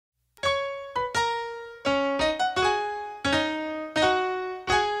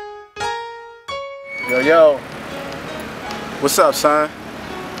Yo, what's up, son?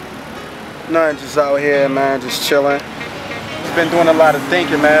 Nothing, just out here, man, just chilling. Just been doing a lot of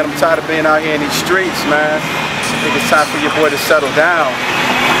thinking, man. I'm tired of being out here in these streets, man. I think it's time for your boy to settle down.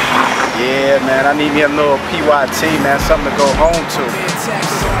 Yeah, man, I need me a little PYT, man, something to go home to.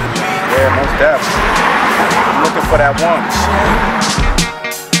 Yeah, most definitely. I'm looking for that one.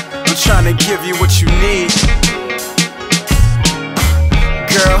 I'm trying to give you what you need,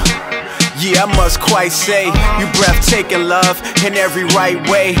 girl. Yeah, I must quite say, you breathtaking, love, in every right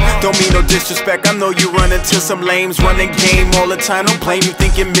way. Don't mean no disrespect, I know you run into some lames, running game all the time, don't blame you,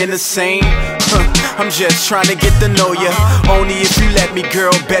 think you're men the same. I'm just trying to get to know ya, only if you let me,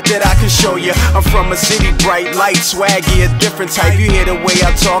 girl, bet that I can show ya. I'm from a city, bright light, swaggy, a different type. You hear the way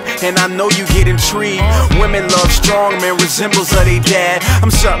I talk, and I know you get intrigued. Women love strong, man, resembles of they dad.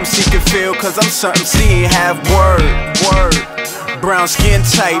 I'm something she can feel, cause I'm something she ain't have. Word. Brown skin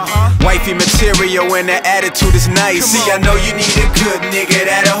type, wifey material, and the attitude is nice. See, I know you need a good nigga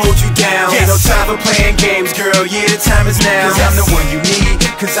that'll hold you down. Ain't no time for playing games, girl, yeah, the time is now. Cause I'm the one you need,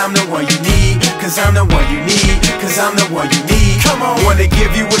 cause I'm the one you need, cause I'm the one you need, cause I'm the one you need. Come on, wanna give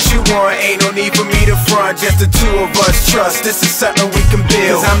you what you want, ain't no need for me to front, just the two of us trust, this is something we can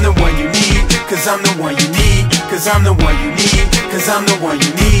build. Cause I'm the one you need, cause I'm the one you need, cause I'm the one you need, cause I'm the one you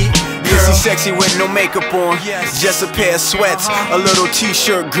need. She sexy with no makeup on, just a pair of sweats, a little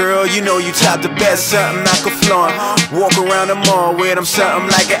t-shirt, girl, you know you top the best, something I could flaunt. Walk around the mall with, I'm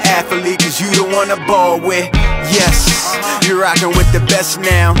something like an athlete, cause you the one to ball with. Yes, you're rocking with the best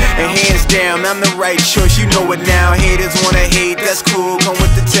now, and hands down, I'm the right choice, you know it now. Haters wanna hate, that's cool, come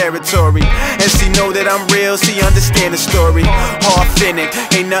with the territory. And she know that I'm real, she understand the story. Authentic,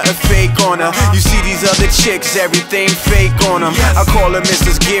 ain't nothing fake on her. You see these other chicks, everything fake on them. I call her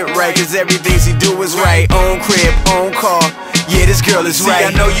Mrs. Get Right, cause everything she do is right. Own crib, own car, yeah, this girl is right. See,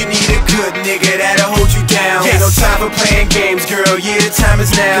 I know you need a good nigga that'll hold you down. Ain't no time for playing games, girl, yeah, the time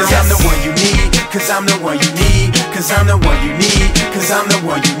is now. Cause I'm the one you need, cause I'm the one you need, cause I'm the one you need, cause I'm the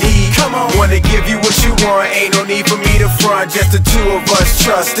one you need. Come on, wanna give you what you want, ain't no need for me to front, just the two of us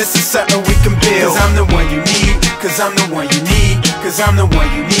trust, this is something we can build. Cause I'm the one you need, cause I'm the one you need, cause I'm the one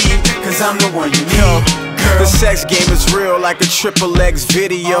you need, cause I'm the one you need. The sex game is real like a XXX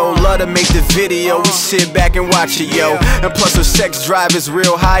video. Love to make the video, we sit back and watch it, yo. And plus her sex drive is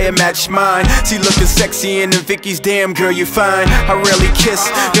real high and match mine. She looking sexy in the Vicky's, damn girl you fine. I rarely kiss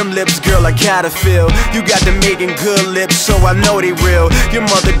them lips, girl, I gotta feel. You got the making good lips, so I know they real. Your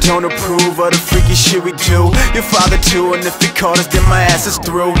mother don't approve of the freaky shit we do. Your father too, and if he caught us then my ass is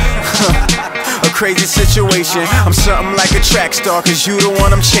through. A crazy situation, I'm something like a track star, cause you the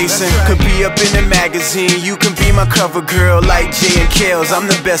one I'm chasing. Could be up in the magazine, you can be my cover girl like Jay and Kales, I'm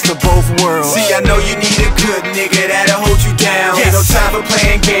the best of both worlds. See, I know you need a good nigga that'll hold you down. Ain't no time for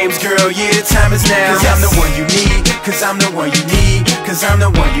playing games, girl, yeah, the time is now. Cause I'm the one you need, cause I'm the one you need, cause I'm the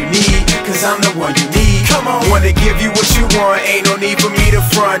one you need, cause I'm the one you need. Come on, wanna give you what you want, ain't no need for me to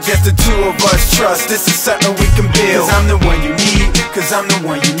front, just the two of us trust, this is something we can build. Cause I'm the one you need, cause I'm the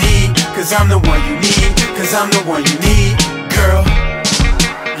one you need, cause I'm the one you need, cause I'm the one you need, girl.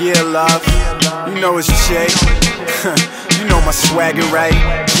 Yeah, love, you know it's Jay. You know my swagger, right?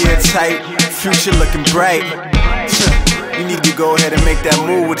 Yeah, tight, future looking bright. You need to go ahead and make that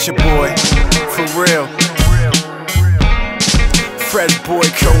move with your boy, for real. Fresh Boy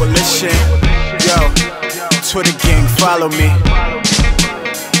Coalition, yo, Twitter gang, follow me.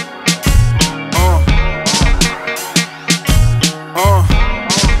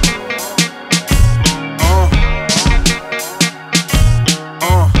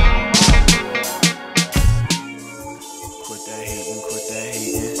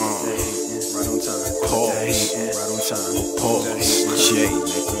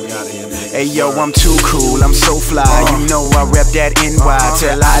 Hey yo, I'm too cool, I'm so fly. You know I rep that NY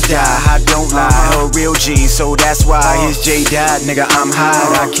till I die. I don't lie, a real G, so that's why it's J.Dot, nigga, I'm high.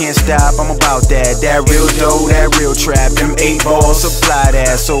 I can't stop, I'm about that. That real dough, that real trap. Them 8 balls supply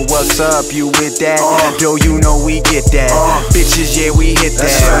that. So what's up, you with that? Though you know we get that. Bitches, yeah, we hit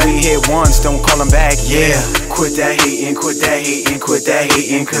that. We hit once, don't call them back, yeah. Quit that hating, quit that hating, quit that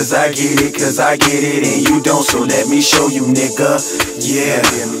hating. Cause I get it, and you don't, so let me show you, nigga. Yeah.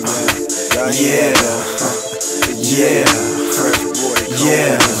 Yeah, yeah,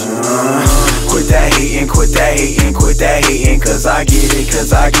 yeah. Quit that hating, quit that hating, quit that hating. Cause I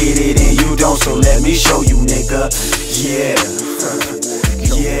get it, and you don't, so let me show you, nigga. Yeah,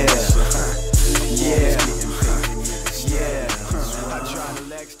 yeah, yeah, yeah. I try to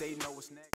legs, they know